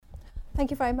Thank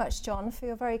you very much, John, for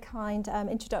your very kind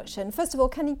introduction. First of all,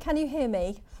 can you hear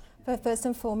me? First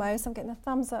and foremost, I'm getting a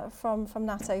thumbs up from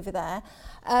Nat over there.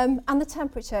 And the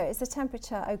temperature, is the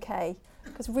temperature okay?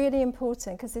 Because really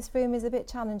important, because this room is a bit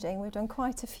challenging. We've done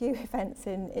quite a few events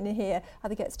in here.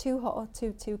 Either gets too hot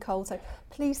or too cold. So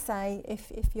please say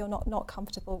if you're not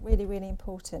comfortable. Really, really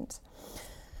important.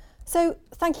 So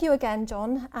thank you again,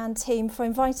 John and team, for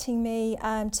inviting me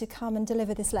to come and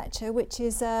deliver this lecture, which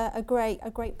is a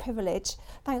great privilege.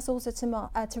 Thanks also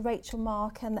to Rachel,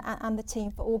 Mark, and the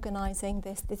team for organising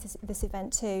this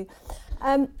event too.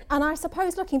 And I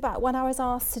suppose looking back, when I was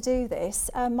asked to do this,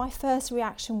 my first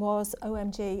reaction was,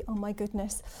 OMG, oh my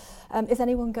goodness, is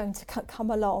anyone going to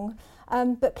come along?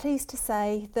 But pleased to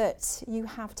say that you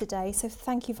have today, so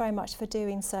thank you very much for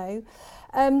doing so.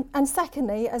 And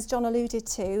secondly, as John alluded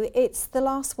to, it's the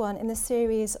last one in the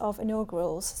series of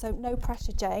inaugurals, so no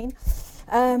pressure, Jane.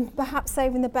 Perhaps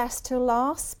saving the best till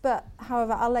last, but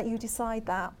however, I'll let you decide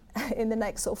that in the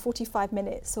next sort of 45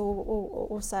 minutes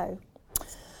or so.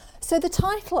 So the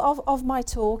title of my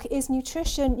talk is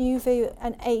Nutrition, New View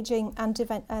and Ageing and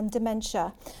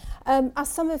Dementia. As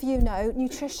some of you know,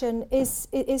 nutrition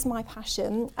is my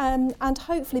passion, and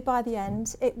hopefully by the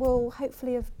end it will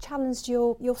hopefully have challenged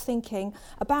your thinking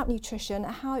about nutrition,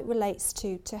 how it relates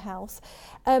to health,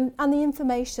 and the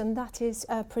information that is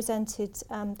presented,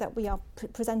 that we are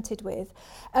presented with.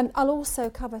 I'll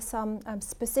also cover some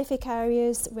specific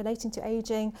areas relating to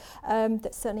ageing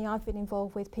that certainly I've been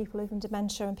involved with, people living with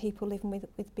dementia and people living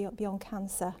with beyond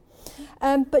cancer.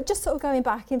 But just sort of going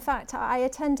back, in fact, I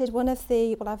attended one of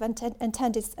the, I've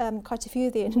attended quite a few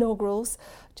of the inaugurals,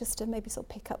 just to maybe sort of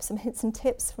pick up some hints and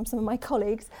tips from some of my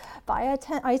colleagues. But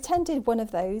I attended one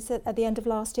of those at the end of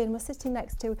last year and was sitting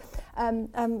next to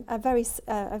a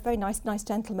very nice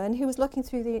gentleman who was looking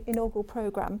through the inaugural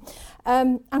programme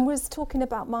and was talking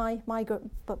about my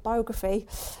biography.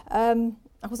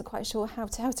 I wasn't quite sure how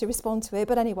to respond to it,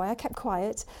 but anyway, I kept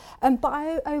quiet. But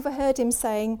I overheard him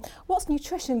saying, "What's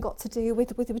nutrition got to do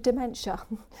with dementia?"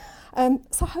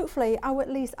 So hopefully, I will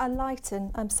at least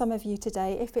enlighten some of you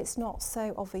today, if it's not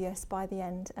so obvious by the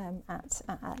end,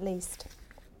 at least.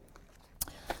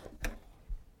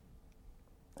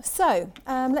 So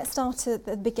let's start at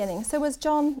the beginning. So as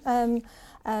John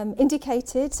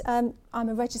indicated, I'm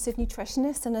a registered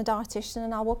nutritionist and a dietitian,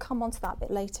 and I will come on to that a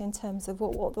bit later in terms of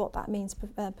what that means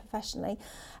professionally.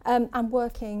 I'm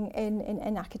working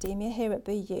in academia here at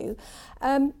BU,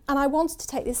 and I wanted to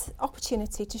take this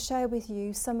opportunity to share with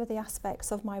you some of the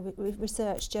aspects of my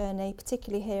research journey,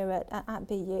 particularly here at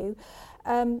BU.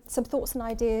 Some thoughts and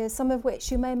ideas, some of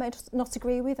which you may not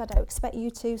agree with, I don't expect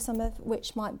you to, some of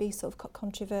which might be sort of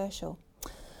controversial.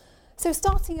 So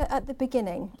starting at the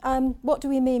beginning, what do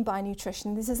we mean by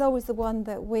nutrition? This is always the one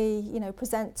that we,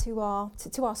 present to our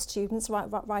students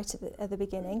right at the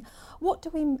beginning. What do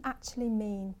we actually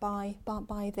mean by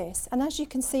this? And as you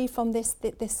can see from this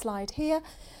slide here,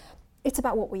 it's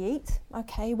about what we eat,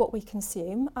 okay, what we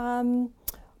consume,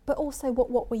 but also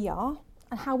what we are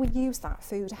and how we use that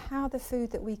food, how the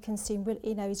food that we consume,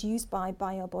 is used by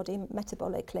our body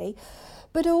metabolically,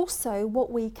 but also what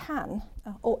we can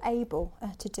or able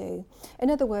to do. In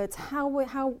other words, how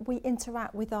we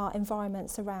interact with our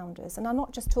environments around us. And I'm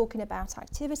not just talking about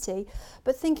activity,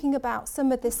 but thinking about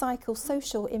some of the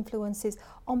psychosocial influences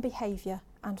on behaviour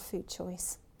and food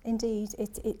choice. Indeed,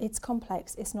 it's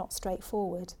complex, it's not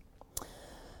straightforward.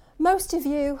 Most of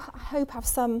you, I hope, have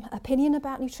some opinion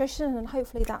about nutrition, and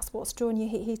hopefully that's what's drawn you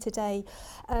here today,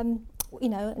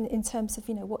 in terms of,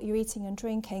 what you're eating and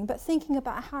drinking, but thinking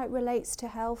about how it relates to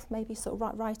health, maybe sort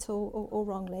of right or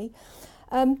wrongly.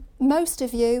 Most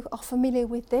of you are familiar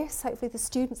with this. Hopefully the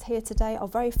students here today are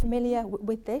very familiar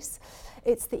with this.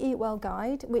 It's the Eat Well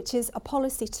Guide, which is a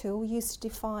policy tool used to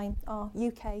define our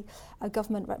UK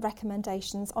government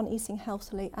recommendations on eating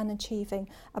healthily and achieving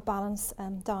a balanced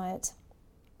diet.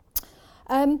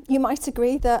 You might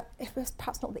agree that it was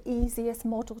perhaps not the easiest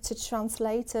model to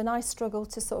translate, and I struggled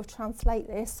to sort of translate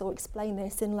this or explain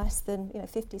this in less than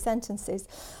 50 sentences,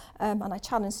 and I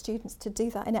challenge students to do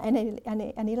that in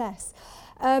any less.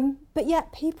 But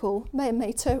yet people may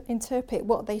interpret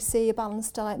what they see a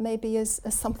balanced diet maybe as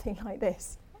something like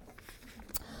this.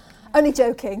 Only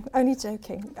joking.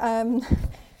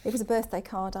 It was a birthday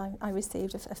card I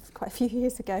received quite a few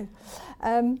years ago.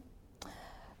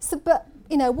 But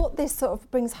what this sort of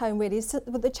brings home really is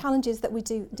the challenges that we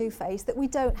do face, that we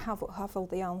don't have all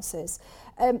the answers,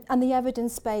 and the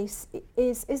evidence base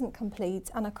isn't complete,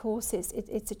 and of course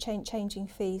it's a changing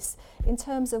feast in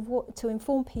terms of what to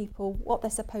inform people what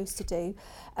they're supposed to do,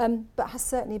 but has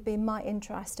certainly been my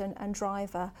interest and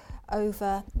driver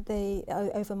over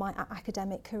my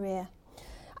academic career.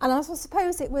 And I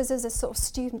suppose it was as a sort of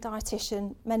student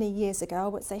dietitian many years ago, I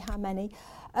won't say how many,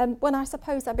 when I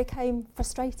suppose I became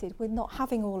frustrated with not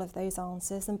having all of those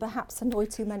answers and perhaps annoyed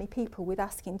too many people with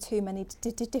asking too many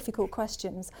difficult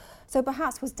questions. So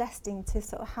perhaps was destined to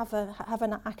sort of have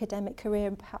an academic career,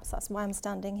 and perhaps that's why I'm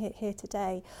standing here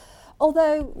today.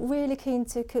 Although really keen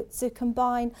to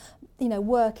combine,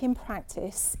 work in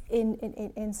practice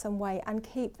in some way and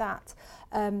keep that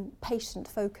patient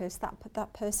focus,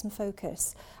 that person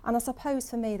focus. And I suppose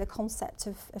for me the concept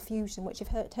of fusion, which you've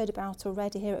heard about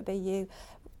already here at BU,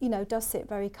 does sit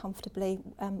very comfortably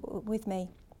with me.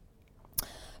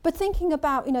 But thinking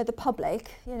about, the public,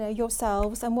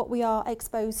 yourselves and what we are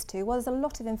exposed to, well, there's a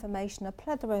lot of information, a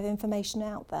plethora of information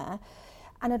out there,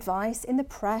 and advice in the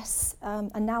press,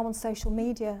 and now on social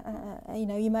media,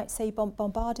 you might say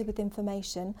bombarded with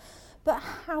information. But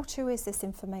how true is this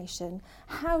information?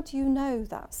 How do you know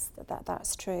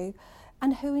that's true?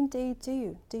 And who indeed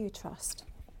do you trust?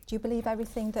 Do you believe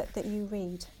everything that you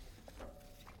read?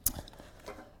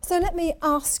 So let me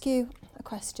ask you a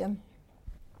question.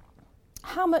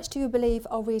 How much do you believe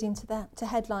are reading to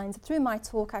headlines? Through my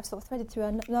talk, I've sort of threaded through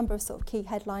a number of sort of key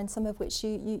headlines, some of which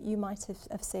you might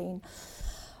have seen.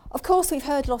 Of course, we've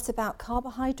heard a lot about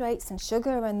carbohydrates and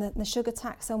sugar and the sugar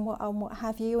tax and what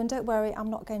have you. And don't worry, I'm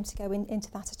not going to go into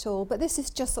that at all. But this is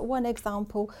just one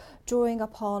example, drawing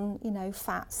upon,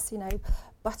 fats.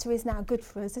 Butter is now good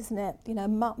for us, isn't it?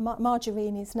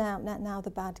 Margarine is now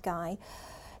the bad guy.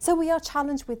 So we are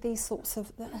challenged with these sorts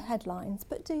of headlines.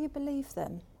 But do you believe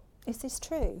them? Is this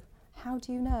true? How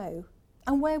do you know?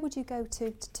 And where would you go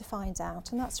to find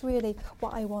out? And that's really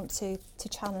what I want to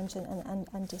challenge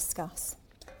and discuss.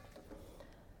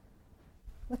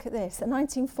 Look at this, a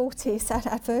 1940s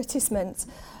advertisement.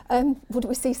 Would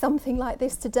we see something like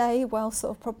this today? Well,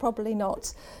 sort of probably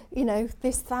not.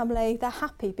 This family, they're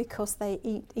happy because they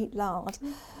eat lard.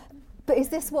 But is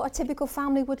this what a typical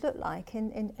family would look like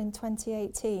in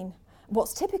 2018?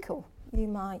 What's typical, you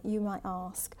might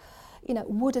ask?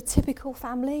 Would a typical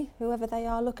family, whoever they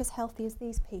are, look as healthy as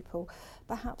these people?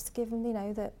 Perhaps given,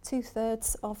 that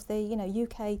 2/3 of the,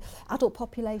 UK adult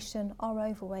population are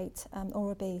overweight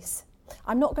or obese.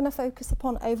 I'm not going to focus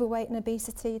upon overweight and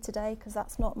obesity today because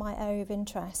that's not my area of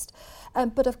interest.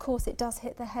 But of course it does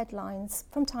hit the headlines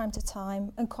from time to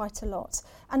time and quite a lot.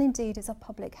 And indeed is a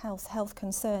public health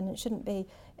concern. It shouldn't be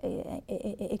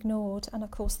ignored. And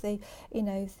of course the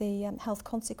health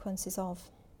consequences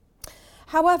of.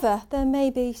 However, there may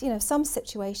be, some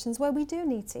situations where we do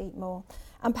need to eat more.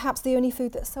 And perhaps the only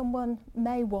food that someone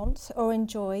may want or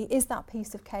enjoy is that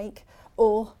piece of cake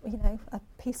or, a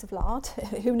piece of lard,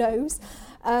 who knows,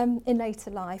 in later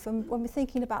life. And when we're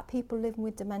thinking about people living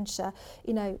with dementia,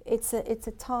 it's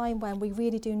a time when we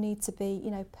really do need to be,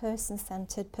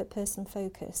 person-centred,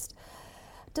 person-focused.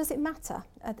 Does it matter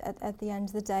at the end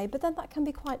of the day? But then that can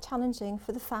be quite challenging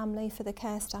for the family, for the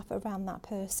care staff around that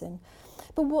person.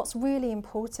 But what's really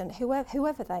important,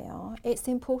 whoever they are, it's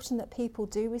important that people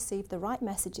do receive the right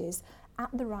messages at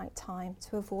the right time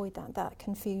to avoid that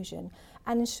confusion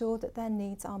and ensure that their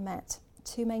needs are met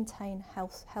to maintain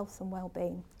health and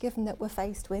well-being, given that we're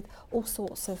faced with all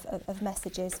sorts of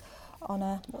messages on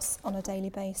a daily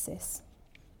basis.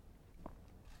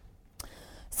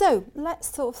 So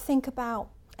let's sort of think about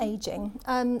ageing.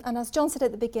 And as John said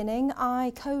at the beginning,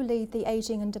 I co-lead the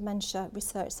Ageing and Dementia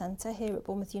Research Centre here at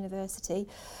Bournemouth University.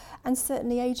 And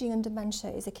certainly ageing and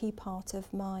dementia is a key part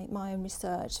of my own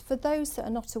research. For those that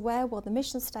are not aware, well, the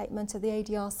mission statement of the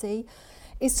ADRC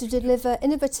is to deliver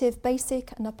innovative,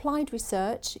 basic and applied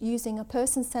research using a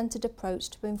person-centred approach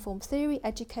to inform theory,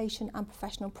 education and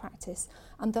professional practice,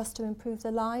 and thus to improve the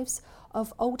lives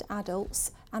of old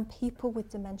adults and people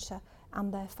with dementia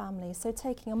and their families. So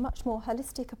taking a much more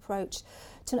holistic approach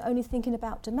to not only thinking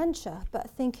about dementia, but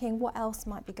thinking what else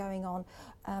might be going on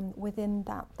within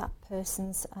that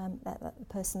person's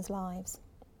lives.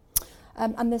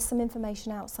 And there's some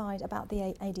information outside about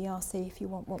the ADRC if you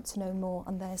want to know more,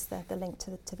 and there's the link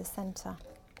to the centre.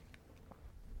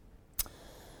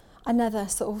 Another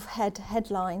sort of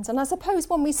headlines, and I suppose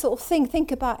when we sort of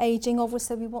think about ageing,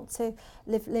 obviously we want to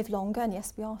live longer, and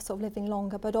yes, we are sort of living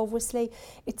longer, but obviously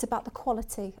it's about the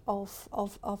quality of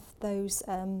those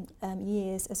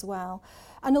years as well,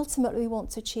 and ultimately we want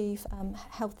to achieve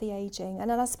healthy ageing. And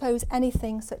then I suppose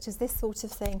anything such as this sort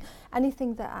of thing,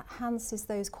 anything that enhances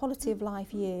those quality of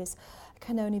life years,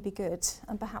 can only be good,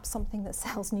 and perhaps something that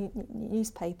sells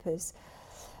newspapers.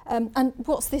 And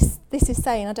what's this is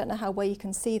saying, I don't know how well you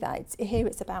can see that. Here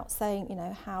it's about saying,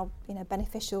 how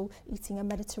beneficial eating a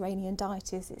Mediterranean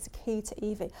diet is. It's key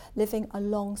to living a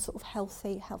long sort of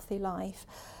healthy life.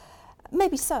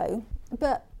 Maybe so,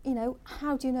 but you know,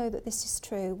 how do you know that this is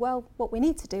true? Well, what we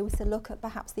need to do is to look at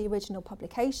perhaps the original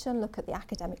publication, look at the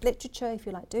academic literature, if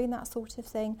you like doing that sort of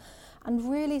thing,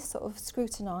 and really sort of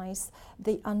scrutinise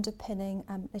the underpinning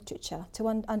literature to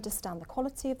understand the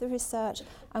quality of the research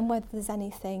and whether there's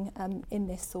anything in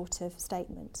this sort of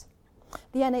statement.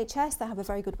 The NHS, they have a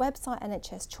very good website,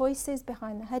 NHS Choices,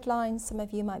 behind the headlines. Some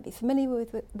of you might be familiar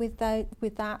with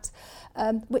that,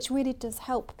 which really does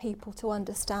help people to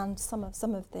understand some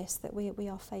of this that we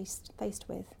are faced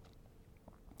with.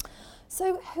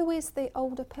 So who is the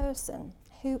older person?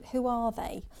 Who are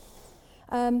they?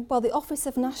 Well, the Office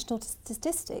of National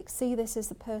Statistics see this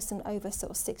as a person over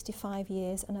sort of 65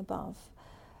 years and above.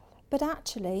 But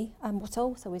actually, what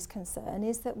also is concern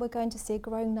is that we're going to see a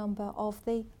growing number of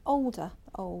the older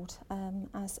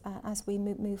as we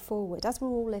move forward, as we're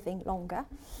all living longer,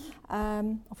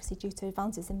 obviously due to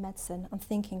advances in medicine and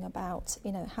thinking about,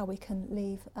 you know, how we can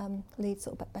lead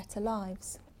sort of better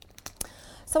lives.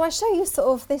 So I show you sort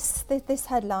of this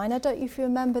headline. I don't know if you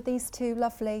remember these two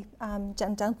lovely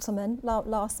gentlemen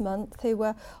last month who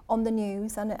were on the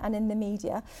news and in the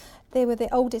media. They were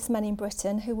the oldest men in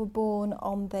Britain who were born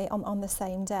on the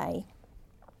same day.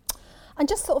 And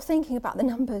just sort of thinking about the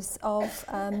numbers of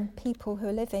people who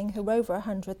are living who are over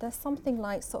 100, there's something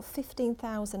like sort of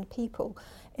 15,000 people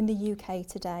in the UK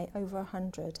today over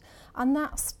 100. And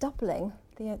that's doubling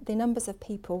the numbers of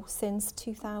people since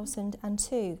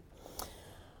 2002.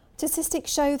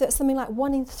 Statistics show that something like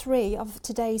 1 in 3 of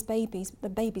today's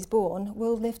babies born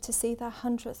will live to see their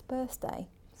 100th birthday.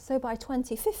 So by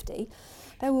 2050,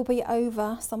 there will be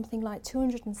over something like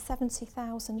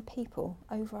 270,000 people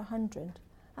over 100.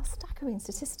 That's staggering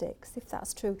statistics, if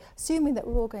that's true, assuming that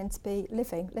we're all going to be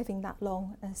living that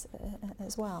long as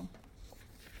well.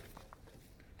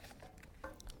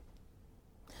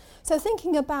 So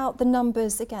thinking about the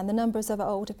numbers, again, the numbers of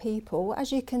older people,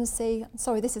 as you can see,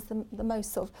 sorry, this is the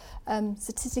most sort of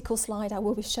statistical slide I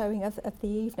will be showing of the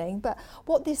evening, but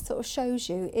what this sort of shows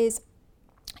you is,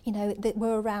 you know, that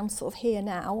we're around sort of here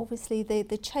now. Obviously,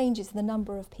 the changes in the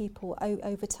number of people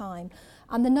over time,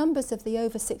 and the numbers of the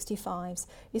over 65s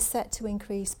is set to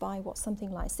increase by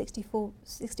something like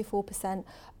 64%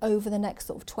 over the next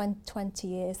sort of 20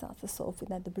 years. That's the sort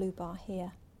of the blue bar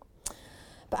here.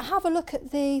 But have a look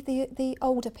at the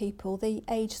older people, the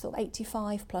age sort of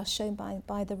 85 plus, shown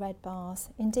by the red bars.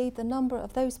 Indeed, the number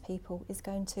of those people is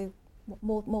going to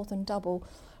more than double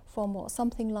from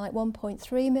something like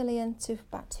 1.3 million to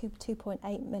about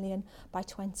 2.8 million by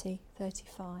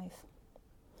 2035.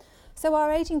 So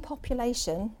our ageing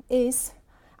population is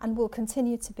and will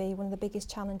continue to be one of the biggest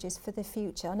challenges for the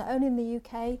future, not only in the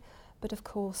UK, but of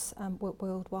course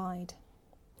worldwide.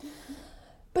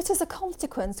 But as a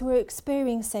consequence, we're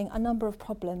experiencing a number of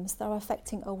problems that are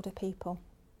affecting older people.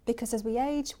 Because as we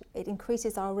age, it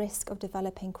increases our risk of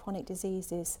developing chronic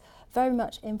diseases, very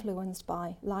much influenced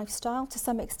by lifestyle, to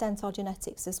some extent our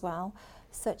genetics as well,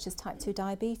 such as type 2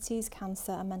 diabetes,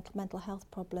 cancer and mental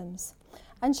health problems.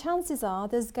 And chances are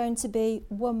there's going to be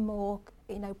one more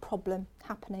problem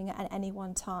happening at any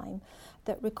one time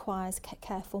that requires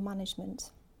careful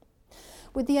management.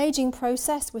 With the ageing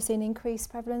process, we're seeing increased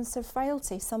prevalence of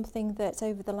frailty, something that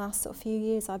over the last sort of few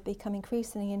years I've become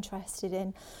increasingly interested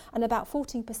in. And about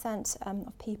 14%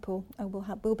 of people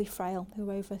will be frail who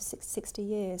are over 60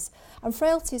 years. And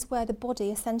frailty is where the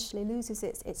body essentially loses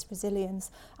its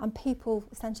resilience, and people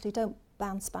essentially don't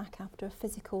bounce back after a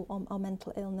physical or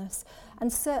mental illness,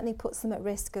 and certainly puts them at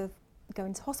risk of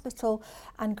going to hospital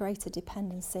and greater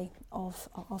dependency of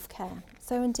care.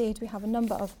 So indeed, we have a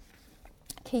number of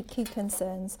key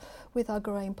concerns with our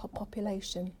growing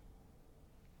population.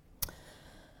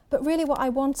 But really what I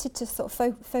wanted to sort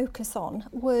of focus on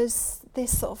was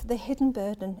this sort of the hidden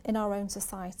burden in our own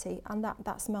society, and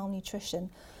that's malnutrition.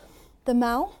 The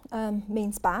mal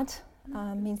means bad,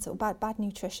 means sort of bad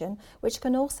nutrition, which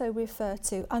can also refer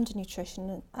to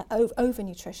undernutrition,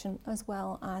 overnutrition, as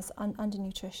well as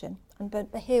undernutrition.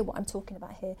 But here, what I'm talking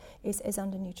about here is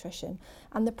undernutrition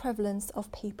and the prevalence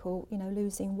of people,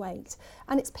 losing weight.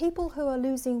 And it's people who are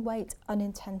losing weight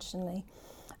unintentionally,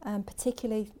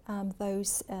 particularly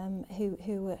those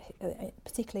who are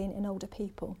particularly in older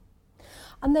people.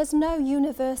 And there's no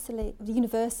universally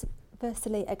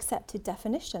accepted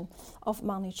definition of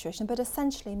malnutrition, but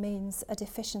essentially means a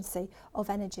deficiency of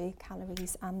energy,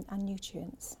 calories and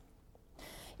nutrients.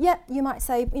 Yet you might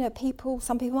say,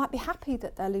 some people might be happy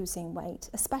that they're losing weight,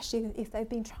 especially if they've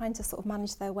been trying to sort of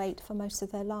manage their weight for most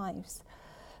of their lives.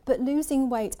 But losing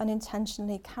weight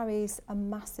unintentionally carries a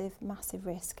massive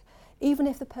risk, even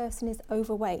if the person is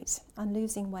overweight and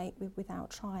losing weight without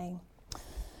trying.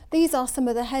 These are some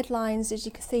of the headlines, as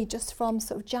you can see, just from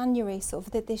sort of January, sort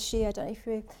of this year. I don't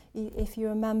know if you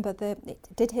remember, it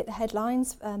did hit the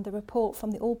headlines, the report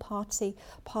from the All-Party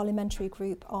Parliamentary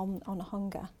Group on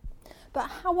hunger. But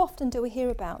how often do we hear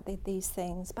about these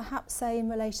things? Perhaps, say, in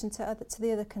relation to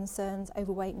the other concerns,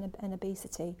 overweight and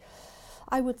obesity.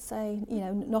 I would say,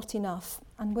 not enough.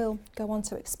 And we'll go on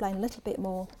to explain a little bit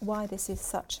more why this is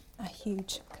such a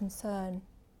huge concern.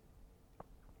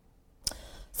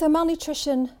 So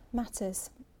malnutrition matters.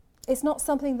 It's not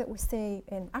something that we see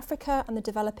in Africa and the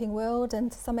developing world, and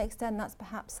to some extent that's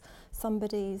perhaps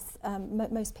somebody's,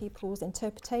 most people's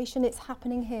interpretation. It's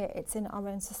happening here, it's in our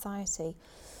own society.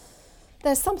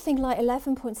 There's something like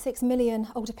 11.6 million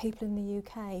older people in the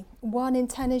UK. 1 in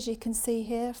 10, as you can see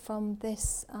here from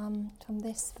this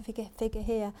figure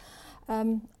here,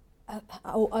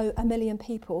 a million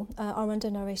people are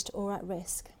undernourished or at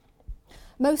risk.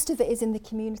 Most of it is in the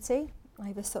community,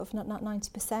 over sort of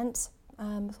 90%.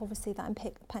 Obviously that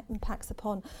impacts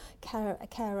upon care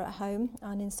at home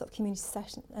and in sort of community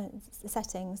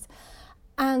settings.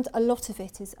 And a lot of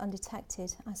it is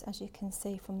undetected, as you can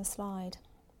see from the slide.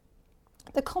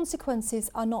 The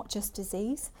consequences are not just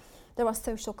disease, there are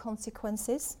social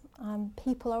consequences.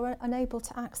 People are unable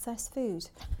to access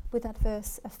food with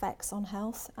adverse effects on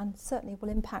health and certainly will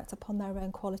impact upon their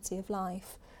own quality of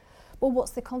life. Well,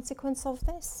 what's the consequence of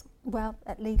this? Well,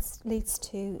 it leads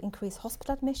to increased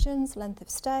hospital admissions, length of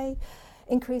stay,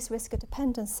 increased risk of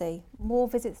dependency, more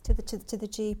visits to the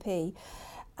GP,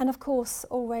 and of course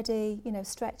already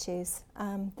stretches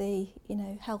the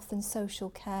health and social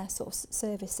care sort of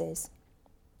services.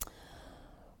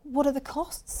 What are the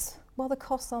costs? Well, the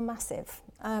costs are massive,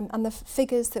 and the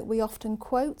figures that we often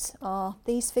quote are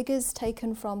these figures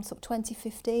taken from sort of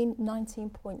 2015,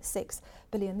 19.6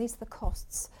 billion. These are the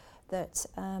costs that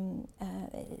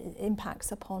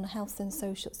impacts upon health and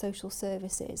social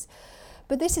services.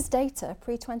 But this is data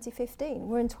pre-2015.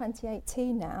 We're in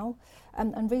 2018 now,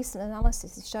 and recent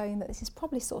analysis is showing that this is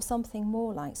probably sort of something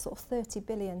more like sort of 30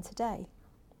 billion today.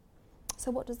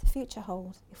 So what does the future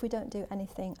hold if we don't do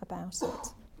anything about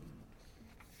it?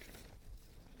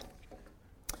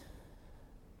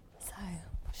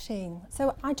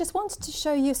 So I just wanted to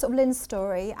show you sort of Lynn's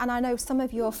story, and I know some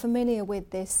of you are familiar with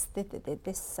this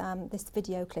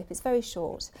video clip. It's very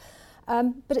short,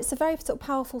 but it's a very sort of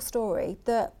powerful story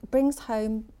that brings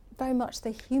home very much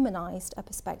the humanised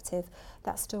perspective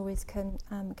that stories can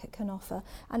offer,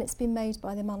 and it's been made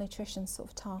by the Malnutrition sort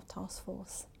of task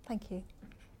force. Thank you.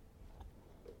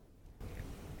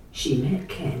 She met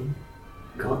Ken,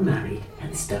 got married,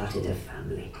 and started a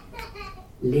family.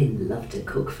 Lynn loved to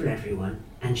cook for everyone,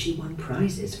 and she won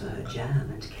prizes for her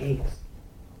jam and cakes.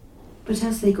 But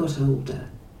as they got older,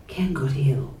 Ken got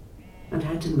ill and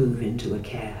had to move into a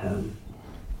care home.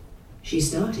 She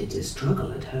started to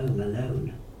struggle at home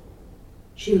alone.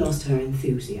 She lost her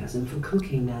enthusiasm for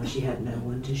cooking now she had no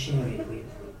one to share it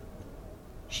with.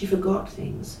 She forgot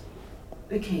things,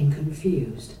 became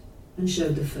confused, and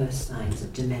showed the first signs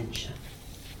of dementia.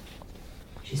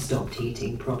 She stopped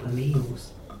eating proper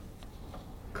meals.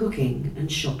 Cooking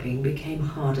and shopping became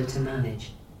harder to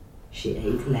manage. She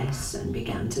ate less and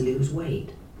began to lose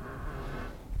weight.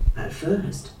 At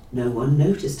first, no one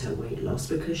noticed her weight loss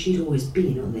because she'd always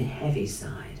been on the heavy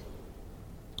side.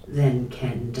 Then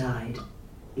Ken died,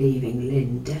 leaving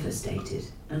Lynn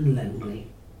devastated and lonely.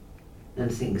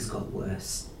 And things got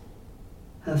worse.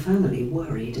 Her family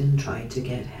worried and tried to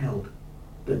get help,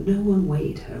 but no one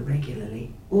weighed her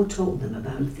regularly or told them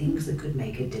about things that could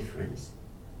make a difference.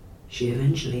 She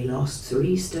eventually lost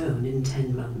 3 stone in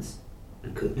 10 months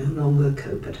and could no longer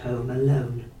cope at home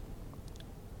alone.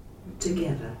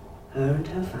 Together, her and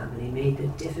her family made the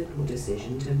difficult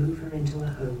decision to move her into a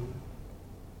home.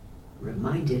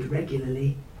 Reminded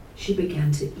regularly, she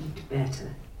began to eat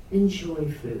better, enjoy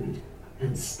food,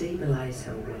 and stabilize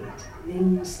her weight.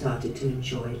 Lynn started to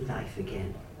enjoy life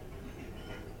again.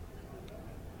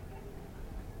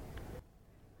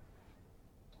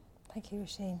 Thank you,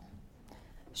 Roisin.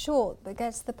 Short, but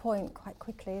gets to the point quite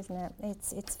quickly, isn't it?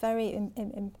 It's very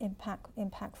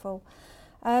impactful.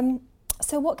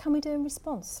 So what can we do in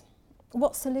response?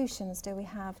 What solutions do we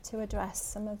have to address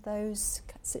some of those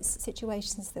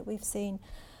situations that we've seen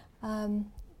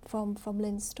from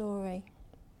Lynn's story?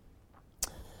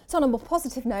 So on a more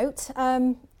positive note,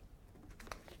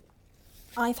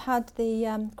 I've had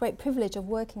the great privilege of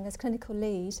working as clinical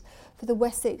lead for the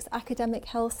Wessex Academic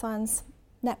Health Science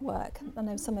network. I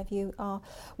know some of you are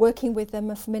working with them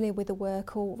and familiar with the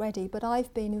work already, but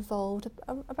I've been involved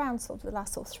around sort of the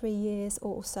last 3 years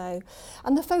or so.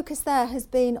 And the focus there has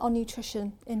been on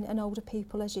nutrition in older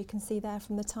people, as you can see there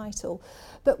from the title,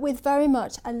 but with very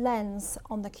much a lens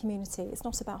on the community. It's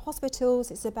not about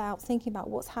hospitals, it's about thinking about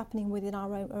what's happening within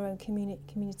our own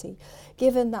community,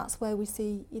 given that's where we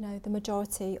see, the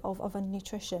majority of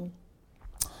undernutrition.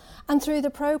 And through the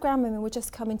programme, we're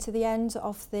just coming to the end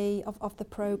of the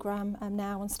programme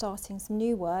now and starting some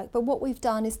new work. But what we've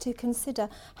done is to consider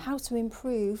how to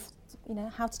improve,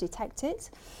 how to detect it,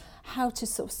 how to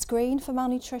sort of screen for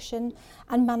malnutrition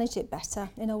and manage it better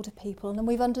in older people. And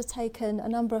we've undertaken a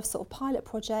number of sort of pilot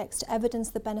projects to evidence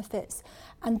the benefits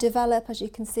and develop, as you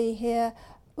can see here,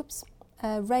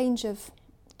 a range of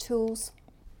tools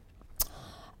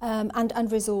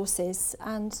and resources.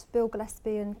 And Bill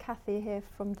Gillespie and Kathy are here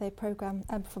from the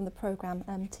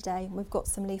programme today. We've got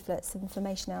some leaflets and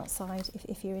information outside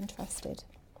if you're interested.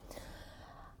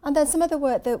 And then some of the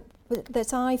work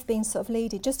that I've been sort of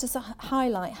leading, just to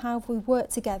highlight how we work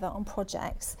together on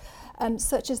projects,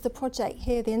 such as the project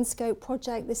here, the InScope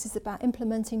project. This is about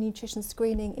implementing nutrition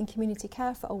screening in community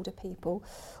care for older people.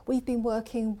 We've been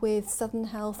working with Southern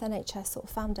Health NHS sort of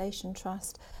Foundation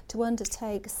Trust to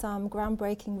undertake some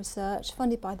groundbreaking research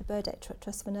funded by the Burdett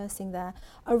Trust for Nursing there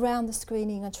around the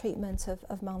screening and treatment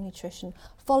of malnutrition,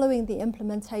 following the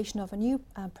implementation of a new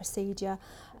procedure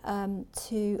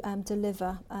to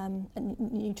deliver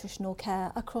nutritional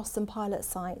care across some pilot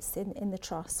sites in the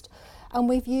Trust. And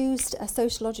we've used a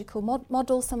sociological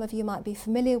model. Some of you might be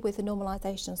familiar with the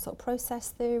normalisation sort of process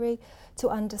theory to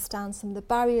understand some of the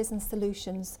barriers and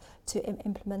solutions to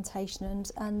implementation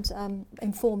and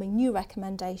informing new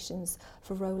recommendations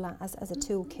for rollout as a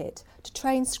toolkit to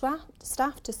train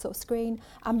staff to sort of screen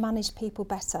and manage people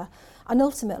better and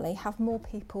ultimately have more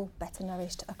people better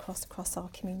nourished across our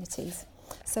communities.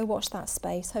 So watch that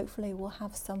space. Hopefully we'll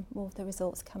have some more of the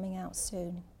results coming out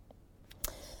soon.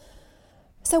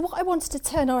 So what I wanted to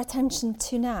turn our attention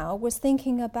to now was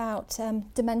thinking about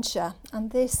dementia, and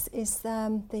this is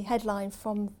the headline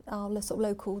from our sort of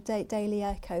local Daily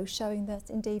Echo showing that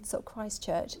indeed sort of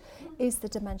Christchurch is the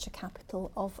dementia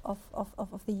capital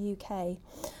of the UK.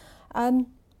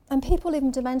 And people living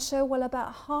with dementia, well,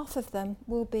 about half of them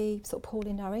will be sort of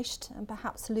poorly nourished and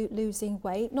perhaps losing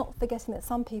weight, not forgetting that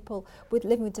some people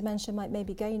living with dementia might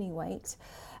maybe gaining weight,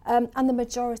 and the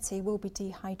majority will be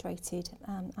dehydrated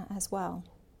as well.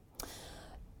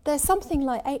 There's something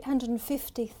like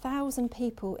 850,000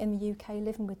 people in the UK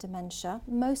living with dementia.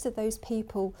 Most of those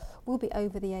people will be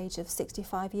over the age of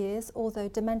 65 years, although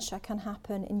dementia can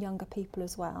happen in younger people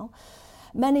as well.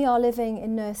 Many are living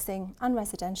in nursing and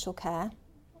residential care.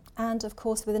 And of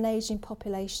course, with an ageing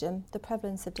population, the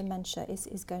prevalence of dementia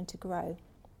is going to grow.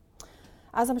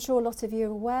 As I'm sure a lot of you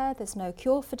are aware, there's no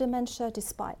cure for dementia,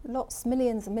 despite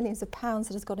millions and millions of pounds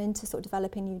that has gone into sort of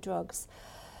developing new drugs.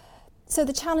 So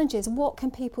the challenge is, what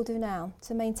can people do now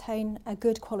to maintain a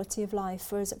good quality of life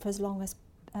for as long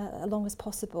as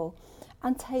possible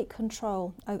and take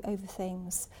control over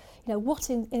things? What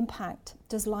impact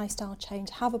does lifestyle change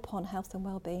have upon health and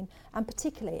well-being, and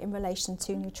particularly in relation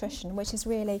to nutrition, which is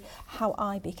really how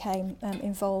I became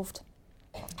involved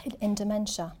in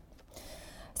dementia.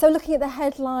 So looking at the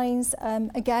headlines,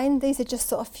 again, these are just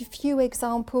sort of a few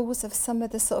examples of some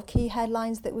of the sort of key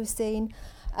headlines that we've seen.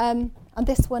 And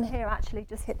this one here actually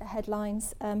just hit the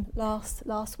headlines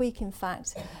last week, in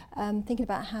fact, thinking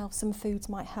about how some foods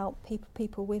might help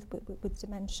people with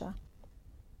dementia.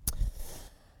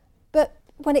 But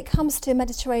when it comes to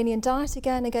Mediterranean diet,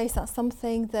 again, I guess that's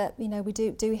something that we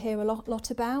do hear a lot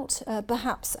about.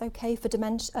 Perhaps for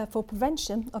dementia, for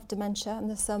prevention of dementia, and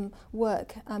there's some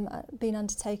work being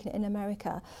undertaken in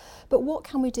America. But what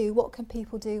can we do? What can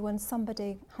people do when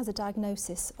somebody has a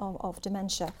diagnosis of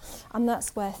dementia? And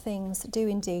that's where things do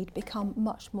indeed become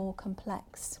much more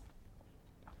complex.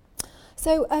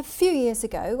 So a few years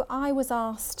ago, I was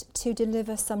asked to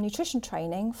deliver some nutrition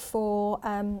training for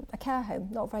a care home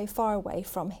not very far away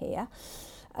from here,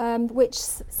 which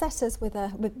set us with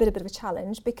a bit of a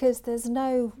challenge because there's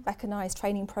no recognised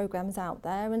training programmes out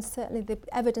there, and certainly the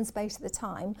evidence base at the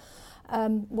time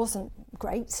wasn't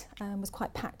great, was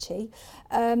quite patchy.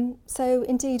 So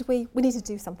indeed, we needed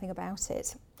to do something about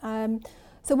it.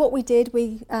 So what we did,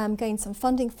 we gained some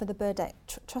funding for the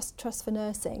Burdett Trust for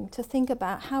Nursing to think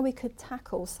about how we could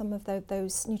tackle some of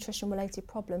those nutrition-related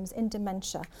problems in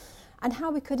dementia and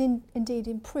how we could indeed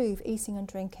improve eating and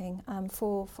drinking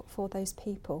for those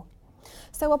people.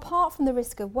 So apart from the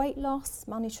risk of weight loss,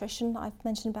 malnutrition, I've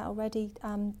mentioned about already,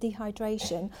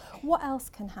 dehydration, what else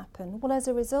can happen? Well, as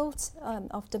a result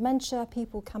of dementia,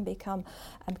 people can become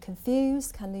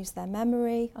confused, can lose their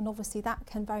memory, and obviously that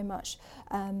can very much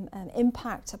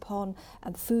impact upon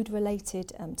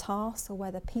food-related tasks, or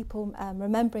whether people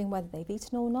remembering whether they've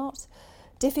eaten or not.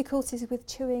 Difficulties with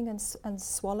chewing and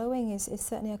swallowing is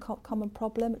certainly a common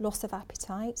problem, loss of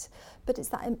appetite, but it's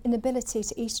that inability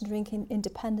to eat and drink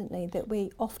independently that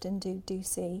we often do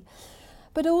see.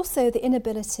 But also the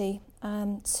inability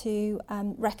to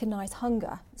recognise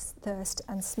hunger, thirst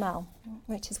and smell,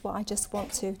 which is what I just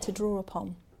want to draw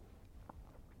upon.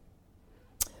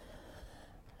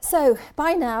 So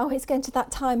by now it's getting to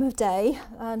that time of day,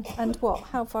 and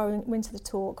how far into the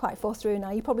talk? Quite far through now.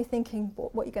 You're probably thinking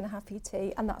what you're going to have for your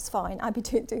tea, and that's fine. I'd be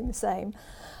doing the same.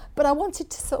 But I wanted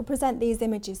to sort of present these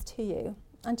images to you,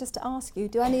 and just to ask you,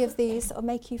 do any of these sort of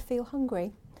make you feel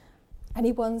hungry?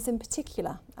 Any ones in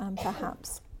particular,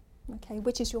 perhaps? Okay,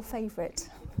 which is your favourite?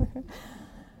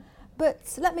 But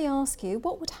let me ask you,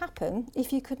 what would happen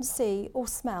if you couldn't see or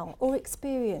smell or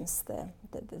experience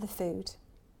the food?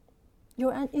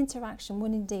 Your interaction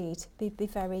would indeed be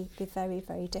very,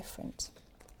 very different.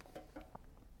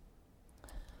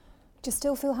 Do you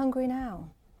still feel hungry now?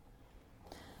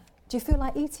 Do you feel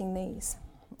like eating these?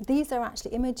 These are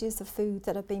actually images of food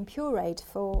that have been pureed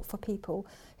for people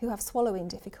who have swallowing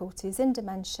difficulties in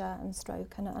dementia and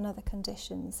stroke and other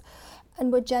conditions.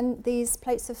 And these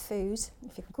plates of food,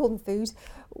 if you can call them food,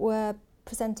 were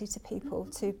presented to people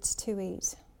to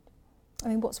eat. I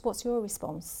mean, what's your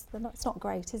response? It's not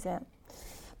great, is it?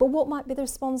 But what might be the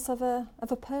response of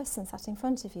a person sat in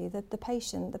front of you, the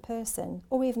patient, the person,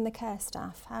 or even the care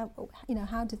staff? How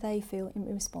do they feel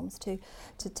in response to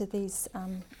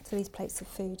these plates of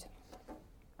food?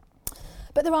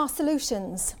 But there are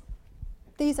solutions.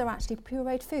 These are actually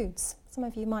pureed foods. Some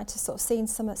of you might have sort of seen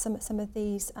some of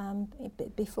these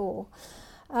before.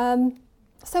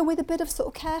 So with a bit of sort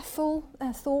of careful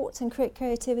thought and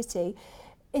creativity,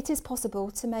 it is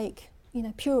possible to make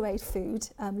pureed food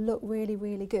look really,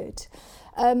 really good.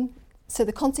 So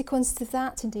the consequences of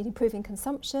that, indeed improving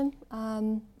consumption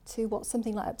to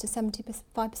something like up to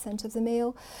 75% of the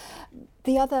meal.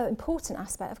 The other important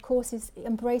aspect, of course, is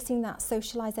embracing that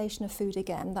socialisation of food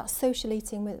again, that social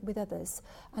eating with others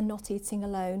and not eating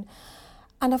alone.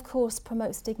 And of course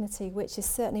promotes dignity, which is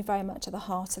certainly very much at the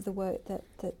heart of the work that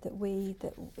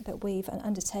we've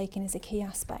undertaken, is a key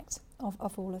aspect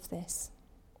of all of this.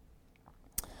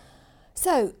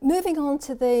 So, moving on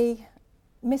to the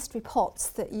mystery pots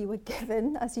that you were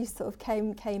given as you sort of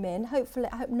came in. Hopefully,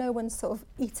 I hope no one's sort of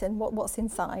eaten what's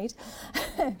inside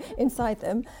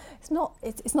them. It's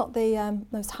not the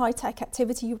most high-tech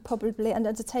activity you've probably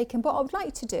undertaken. But what I would like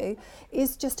you to do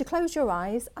is just to close your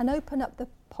eyes and open up the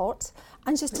pot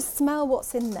and just to smell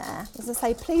what's in there. As I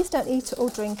say, please don't eat it or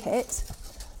drink it.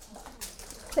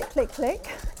 Click, click, click.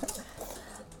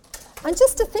 And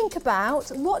just to think about,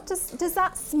 what does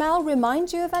that smell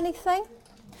remind you of anything?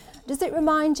 Does it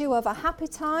remind you of a happy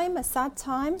time, a sad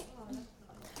time?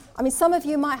 I mean, some of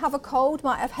you might have a cold,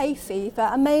 might have hay fever,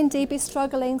 and may indeed be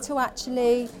struggling to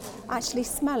actually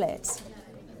smell it.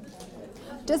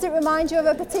 Does it remind you of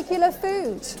a particular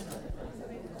food?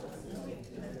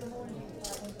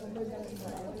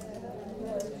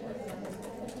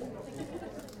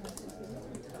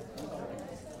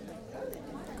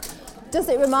 Does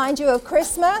it remind you of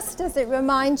Christmas? Does it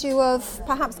remind you of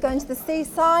perhaps going to the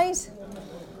seaside?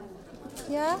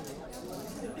 Yeah?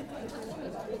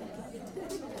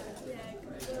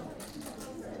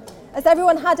 Has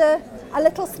everyone had a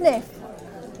little sniff?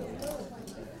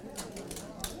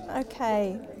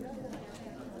 Okay.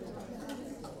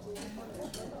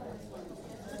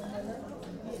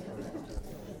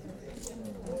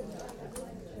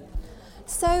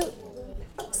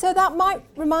 So that might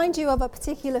remind you of a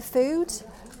particular food,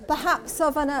 perhaps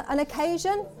of an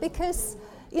occasion, because,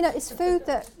 it's food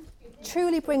that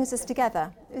truly brings us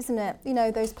together, isn't it?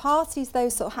 Those parties,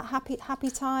 those sort of happy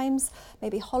times,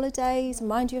 maybe holidays,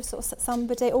 remind you of sort of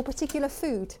somebody, or particular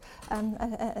food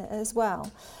as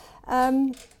well.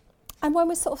 And when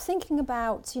we're sort of thinking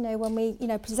about, when we,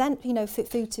 present,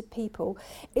 food to people,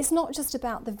 it's not just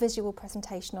about the visual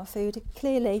presentation of food.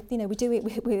 Clearly, we do it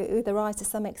with the eyes to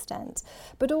some extent,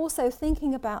 but also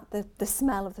thinking about the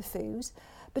smell of the food,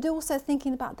 but also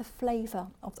thinking about the flavour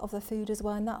of the food as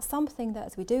well. And that's something that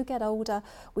as we do get older,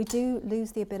 we do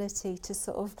lose the ability to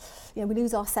sort of, we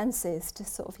lose our senses to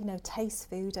sort of, taste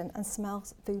food and smell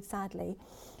food, sadly.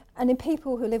 And in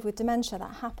people who live with dementia,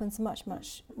 that happens much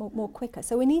more quicker.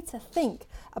 So we need to think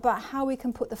about how we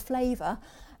can put the flavour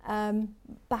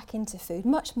back into food,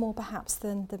 much more perhaps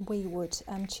than we would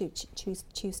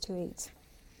choose to eat.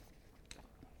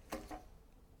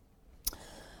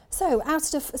 So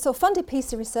out of sort of funded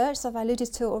piece of research, as I've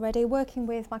alluded to already, working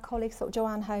with my colleague sort of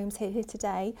Joanne Holmes here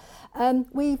today,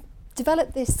 we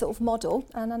developed this sort of model,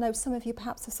 and I know some of you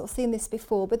perhaps have sort of seen this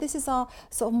before, but this is our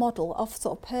sort of model of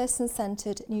sort of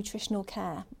person-centred nutritional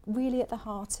care, really at the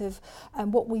heart of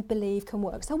what we believe can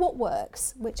work. So what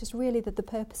works, which is really the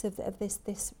purpose of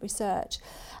this research.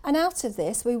 And out of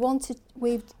this,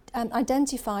 we've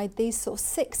identified these sort of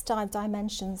 6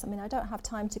 dimensions. I mean, I don't have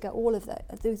time to go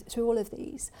through all of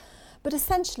these, but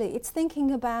essentially it's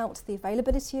thinking about the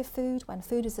availability of food, when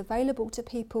food is available to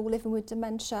people living with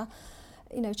dementia.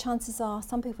 You know, chances are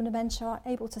some people with dementia are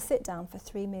able to sit down for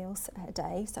 3 meals a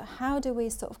day. So how do we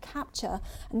sort of capture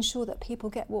and ensure that people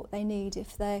get what they need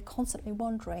if they're constantly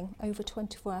wandering over a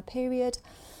 24-hour period?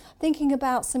 Thinking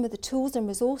about some of the tools and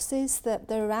resources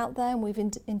that are out there, and we've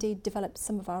indeed developed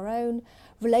some of our own.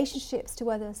 Relationships to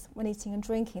others when eating and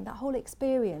drinking, that whole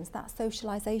experience, that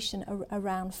socialisation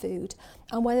around food,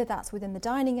 and whether that's within the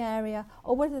dining area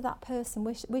or whether that person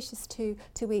wishes to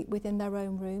eat within their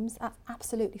own rooms, that's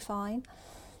absolutely fine.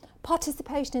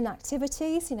 Participation in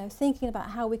activities, you know, thinking about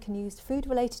how we can use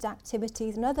food-related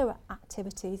activities and other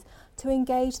activities to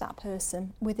engage that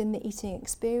person within the eating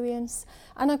experience.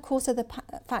 And of course, other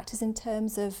factors in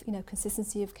terms of, you know,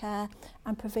 consistency of care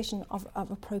and provision of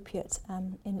appropriate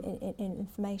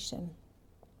information.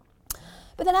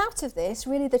 But then out of this,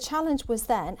 really the challenge was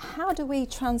then, how do we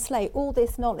translate all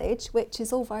this knowledge, which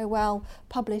is all very well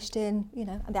published in, you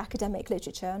know, the academic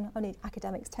literature, and only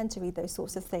academics tend to read those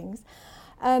sorts of things.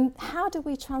 How do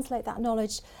we translate that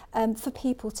knowledge for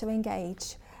people to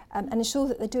engage and ensure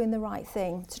that they're doing the right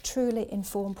thing to truly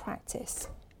inform practice?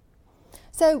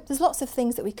 So there's lots of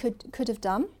things that we could have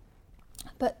done,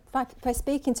 but by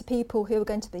speaking to people who are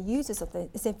going to be users of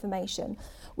this information,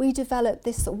 we developed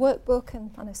this sort of workbook,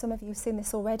 and I know some of you have seen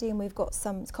this already, and we've got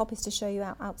some copies to show you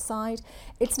outside.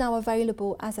 It's now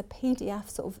available as a PDF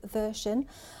sort of version.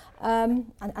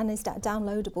 And is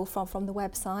downloadable from the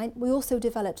website. We also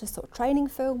developed a sort of training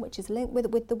film which is linked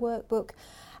with the workbook,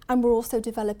 and we're also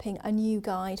developing a new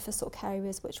guide for sort of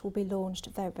carriers which will be launched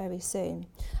very, very soon.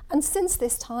 And since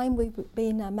this time we've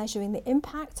been measuring the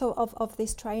impact of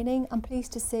this training. I'm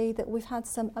pleased to see that we've had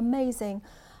some amazing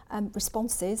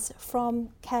responses from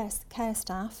care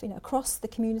staff, you know, across the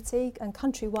community and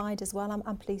countrywide as well,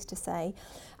 I'm pleased to say,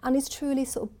 and it's truly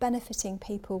sort of benefiting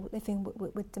people living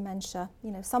with dementia.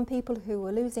 You know, some people who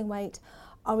are losing weight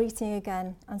are eating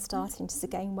again and starting to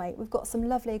gain weight. We've got some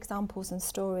lovely examples and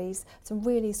stories, some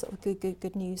really sort of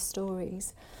good news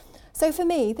stories. So for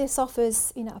me, this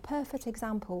offers, you know, a perfect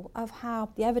example of how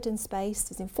the evidence base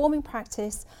is informing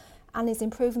practice and is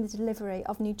improving the delivery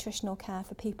of nutritional care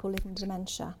for people living with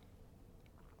dementia.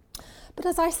 But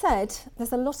as I said,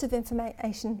 there's a lot of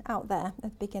information out there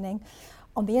at the beginning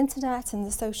on the internet and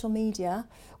the social media,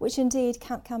 which indeed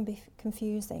can be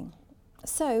confusing.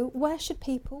 So where should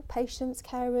people, patients,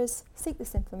 carers, seek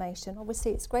this information?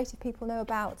 Obviously, it's great if people know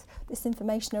about this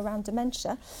information around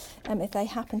dementia, if they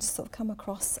happen to sort of come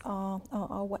across our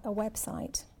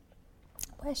website.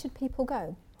 Where should people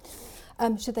go?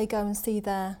 Should they go and see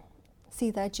their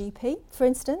GP, for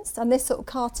instance? And this sort of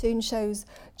cartoon shows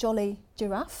Jolly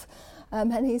Giraffe,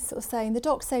 and he's sort of saying, the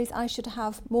doc says I should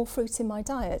have more fruit in my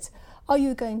diet. Are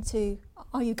you going to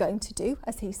do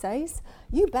as he says?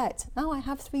 You bet. Now I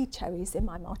have 3 cherries in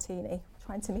my martini,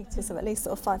 trying to meet us at least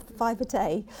sort of five a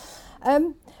day.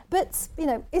 But, you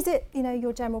know, is it, you know,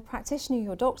 your general practitioner,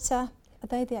 your doctor? Are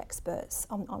they the experts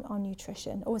on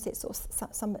nutrition, or is it sort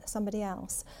of somebody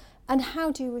else? And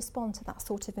how do you respond to that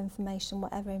sort of information,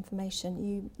 whatever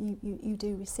information you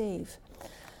do receive?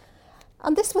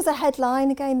 And this was a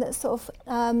headline again that sort of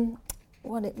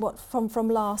from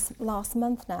last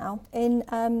month now in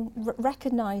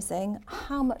recognising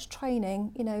how much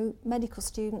training, you know, medical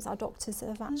students, our doctors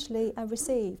have actually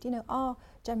received. You know, our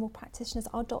general practitioners,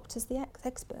 our doctors, the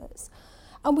experts,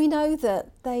 and we know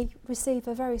that they receive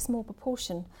a very small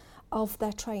proportion of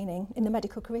their training in the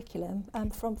medical curriculum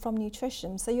from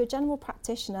nutrition. So your general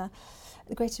practitioner,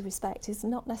 the greatest respect, is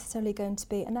not necessarily going to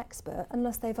be an expert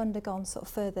unless they've undergone sort of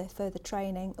further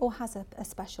training or has a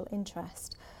special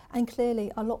interest. And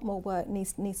clearly a lot more work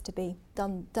needs to be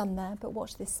done there, but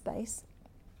watch this space.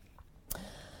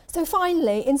 So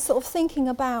finally, in sort of thinking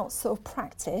about sort of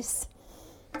practice,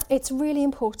 it's really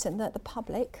important that the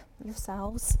public,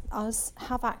 yourselves, us,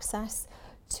 have access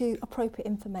to appropriate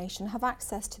information, have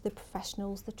access to the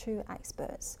professionals, the true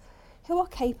experts, who are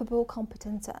capable,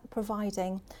 competent at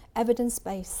providing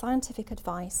evidence-based scientific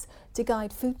advice to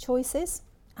guide food choices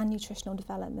and nutritional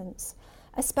developments.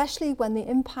 especially when the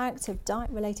impact of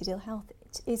diet-related ill health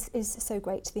is so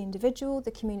great to the individual,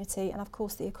 the community, and of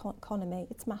course the economy.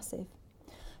 It's massive.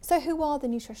 So who are the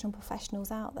nutritional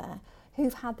professionals out there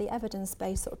who've had the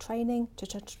evidence-based sort of training to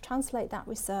translate that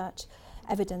research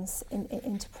evidence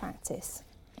into practice?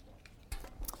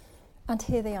 And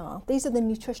here they are. These are the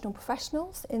nutritional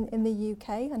professionals in the UK.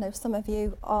 I know some of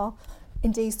you are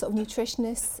indeed sort of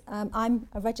nutritionists. I'm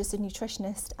a registered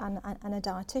nutritionist and a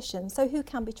dietitian. So who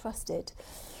can be trusted?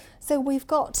 So we've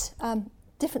got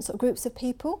different sort of groups of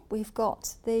people. We've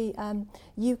got the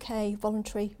UK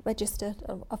voluntary registered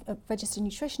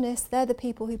nutritionists. They're the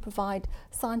people who provide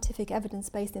scientific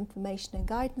evidence-based information and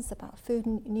guidance about food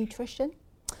and nutrition,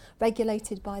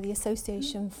 regulated by the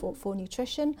Association for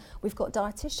Nutrition. We've got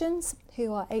dietitians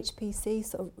who are HPC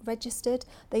sort of registered.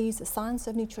 They use the science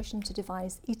of nutrition to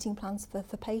devise eating plans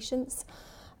for patients.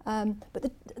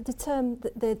 But the term,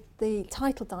 the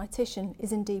title dietitian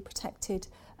is indeed protected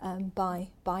by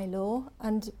law,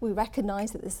 and we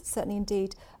recognise that there's certainly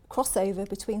indeed crossover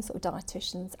between sort of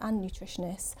dietitians and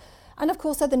nutritionists. And of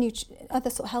course other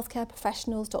sort of healthcare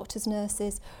professionals, doctors,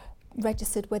 nurses,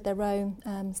 registered with their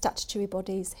own statutory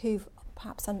bodies who've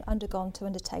perhaps undergone to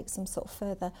undertake some sort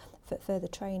of further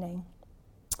training.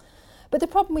 But the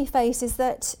problem we face is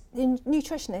that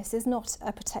nutritionist is not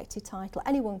a protected title.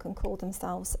 Anyone can call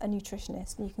themselves a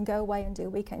nutritionist. You can go away and do a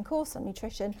weekend course on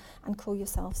nutrition and call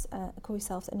yourselves a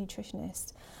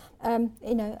nutritionist. And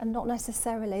not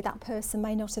necessarily that person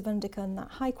may not have undergone that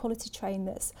high quality training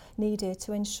that's needed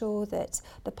to ensure that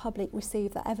the public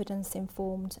receive that evidence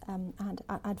informed and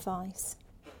advice.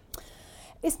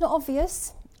 It's not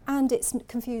obvious. And it's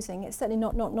confusing. It's certainly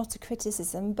not a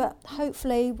criticism, but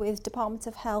hopefully with Department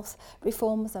of Health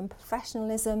reforms and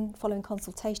professionalism following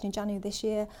consultation in January this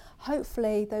year,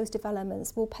 hopefully those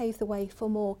developments will pave the way for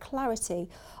more clarity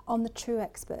on the true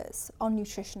experts on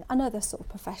nutrition and other sort of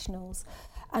professionals,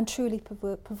 and truly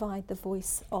provide the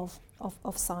voice of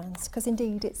science, because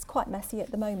indeed it's quite messy at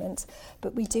the moment,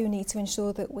 but we do need to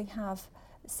ensure that we have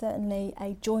certainly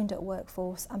a joined-up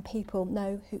workforce and people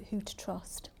know who to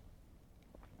trust.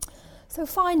 So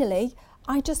finally,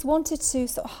 I just wanted to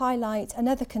sort of highlight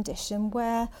another condition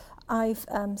where I've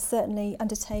certainly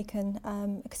undertaken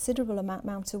a considerable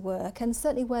amount of work, and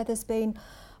certainly where there's been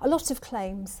a lot of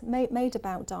claims made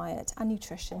about diet and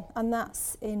nutrition, and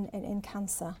that's in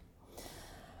cancer.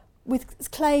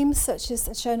 With claims such as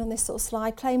shown on this sort of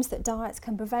slide, claims that diets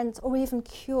can prevent or even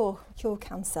cure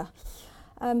cancer.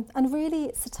 And really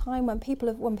it's a time when people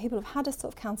have had a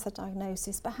sort of cancer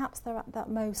diagnosis, perhaps they're at that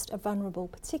most vulnerable,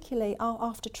 particularly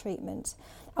after treatment.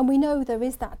 And we know there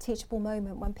is that teachable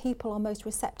moment when people are most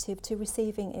receptive to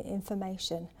receiving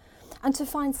information and to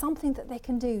find something that they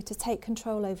can do to take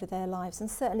control over their lives. And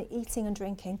certainly eating and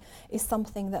drinking is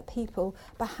something that people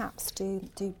perhaps do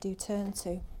turn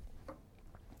to.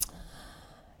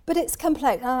 But it's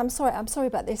complex. I'm sorry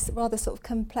about this rather sort of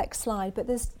complex slide, but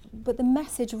the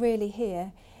message really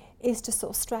here is to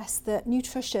sort of stress that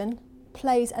nutrition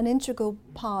plays an integral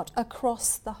part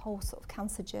across the whole sort of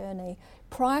cancer journey.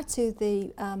 Prior to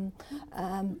the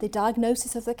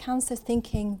diagnosis of the cancer,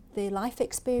 thinking the life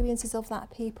experiences of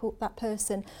that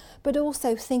person, but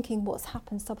also thinking what's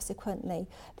happened subsequently,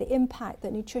 the impact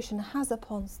that nutrition has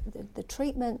upon the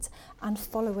treatment and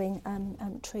following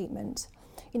treatment.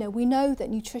 We know that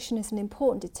nutrition is an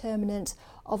important determinant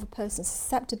of a person's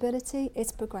susceptibility,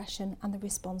 its progression and the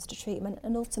response to treatment,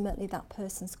 and ultimately that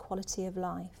person's quality of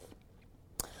life.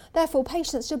 Therefore,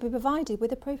 patients should be provided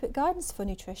with appropriate guidance for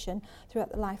nutrition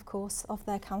throughout the life course of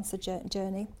their cancer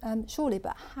journey, surely,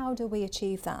 but how do we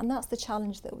achieve that? And that's the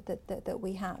challenge that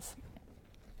we have.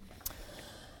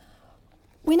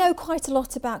 We know quite a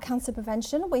lot about cancer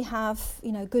prevention. We have,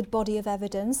 a good body of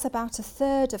evidence. About a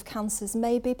third of cancers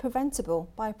may be preventable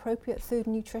by appropriate food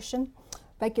and nutrition,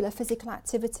 regular physical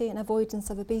activity and avoidance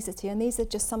of obesity. And these are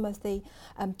just some of the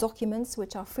documents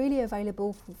which are freely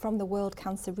available from the World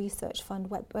Cancer Research Fund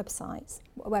website.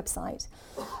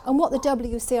 And what the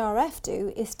WCRF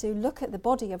do is to look at the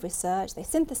body of research, they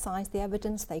synthesise the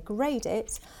evidence, they grade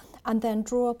it, and then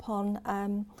draw upon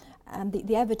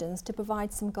the evidence to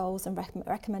provide some goals and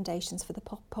recommendations for the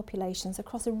populations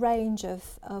across a range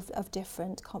of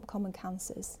different common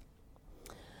cancers.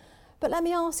 But let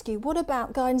me ask you, what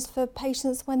about guidance for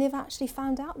patients when they've actually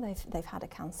found out they've had a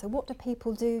cancer? What do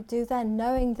people do then,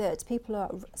 knowing that people are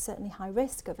certainly high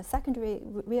risk of a secondary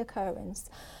reoccurrence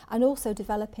and also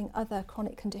developing other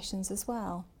chronic conditions as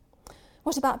well?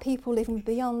 What about people living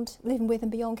with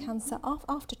and beyond cancer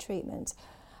after treatment?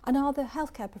 And are the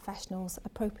healthcare professionals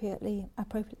appropriately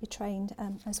trained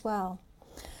as well?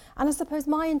 And I suppose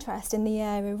my interest in the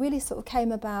area really sort of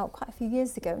came about quite a few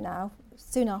years ago now,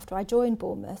 soon after I joined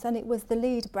Bournemouth, and it was the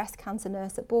lead breast cancer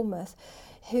nurse at Bournemouth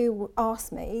who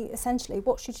asked me essentially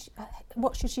what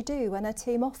should she do and her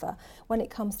team offer when it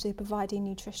comes to providing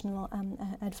nutritional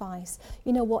advice.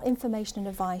 You know, what information and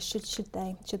advice should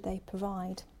they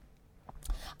provide?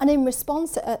 And in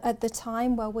response at the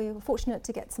time, well, we were fortunate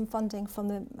to get some funding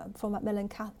from Macmillan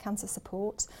Cancer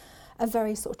Support, a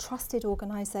very sort of trusted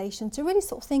organisation, to really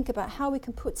sort of think about how we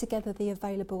can put together the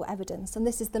available evidence. And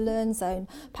this is the LearnZone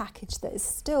package that is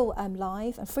still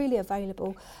live and freely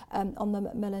available on the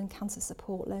Macmillan Cancer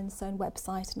Support LearnZone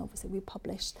website, and obviously we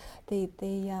published the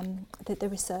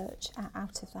research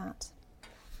out of that.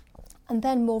 And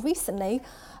then more recently,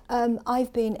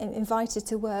 I've been invited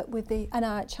to work with the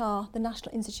NIHR, the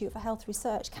National Institute for Health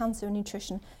Research, Cancer and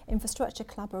Nutrition Infrastructure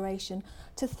Collaboration,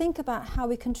 to think about how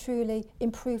we can truly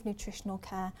improve nutritional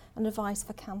care and advice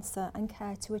for cancer and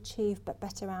care to achieve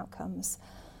better outcomes.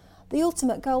 The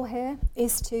ultimate goal here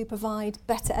is to provide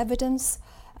better evidence,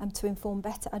 to inform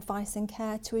better advice and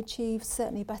care, to achieve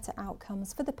certainly better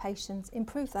outcomes for the patients,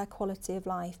 improve their quality of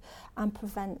life and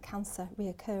prevent cancer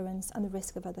reoccurrence and the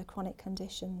risk of other chronic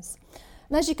conditions.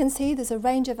 And as you can see, there's a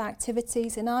range of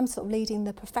activities, and I'm sort of leading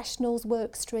the professionals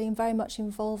work stream, very much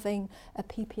involving a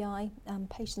PPI,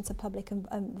 patients and public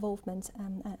involvement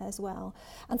as well,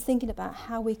 and thinking about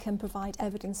how we can provide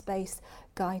evidence-based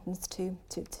guidance to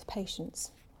patients.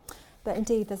 But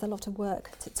indeed, there's a lot of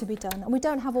work to be done, and we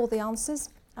don't have all the answers.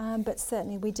 But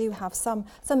certainly we do have some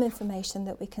information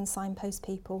that we can signpost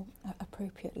people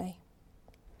appropriately.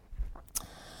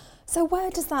 So where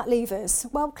does that leave us?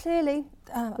 Well, clearly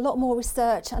a lot more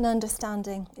research and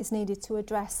understanding is needed to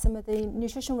address some of the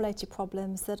nutrition-related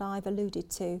problems that I've alluded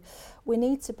to. We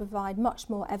need to provide much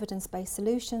more evidence-based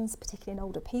solutions, particularly in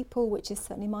older people, which is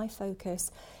certainly my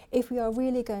focus, if we are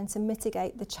really going to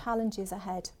mitigate the challenges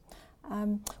ahead.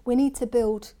 We need to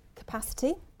build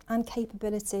capacity and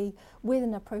capability with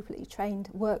an appropriately trained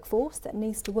workforce that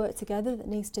needs to work together, that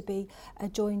needs to be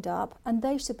joined up, and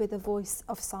they should be the voice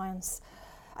of science.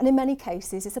 And in many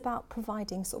cases, it's about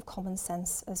providing sort of common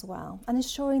sense as well, and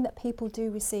ensuring that people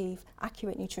do receive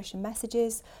accurate nutrition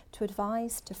messages, to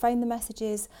advise, to frame the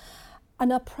messages,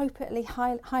 and appropriately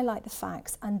highlight the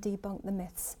facts and debunk the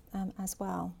myths as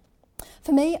well.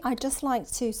 For me, I'd just like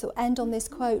to sort of end on this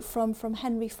quote from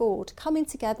Henry Ford: "Coming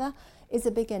together is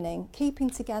a beginning, keeping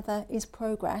together is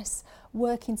progress,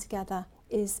 working together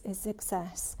is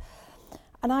success."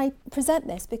 And I present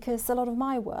this because a lot of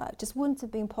my work just wouldn't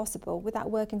have been possible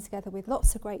without working together with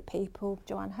lots of great people: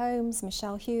 Joanne Holmes,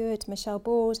 Michelle Hewitt, Michelle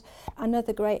Board, and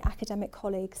other great academic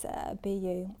colleagues at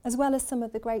BU, as well as some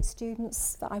of the great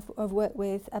students that I've worked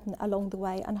with along the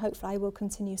way, and hopefully I will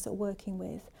continue sort of working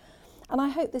with. And I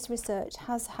hope this research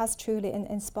has truly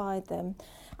inspired them.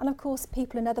 And of course,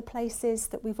 people in other places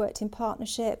that we've worked in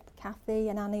partnership, Kathy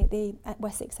and Annie at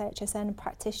Wessex HSN,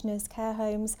 practitioners, care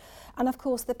homes, and of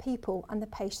course the people and the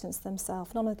patients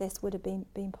themselves. None of this would have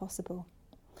been possible.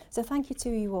 So thank you to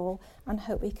you all, and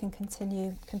hope we can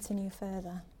continue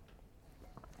further.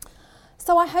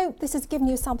 So I hope this has given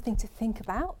you something to think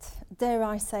about. Dare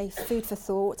I say, food for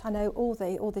thought. I know all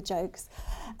the jokes,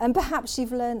 and perhaps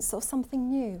you've learned sort of something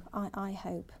new. I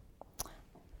hope.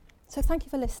 So thank you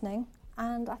for listening,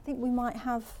 and I think we might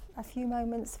have a few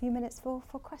minutes for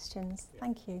questions.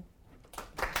 Thank you.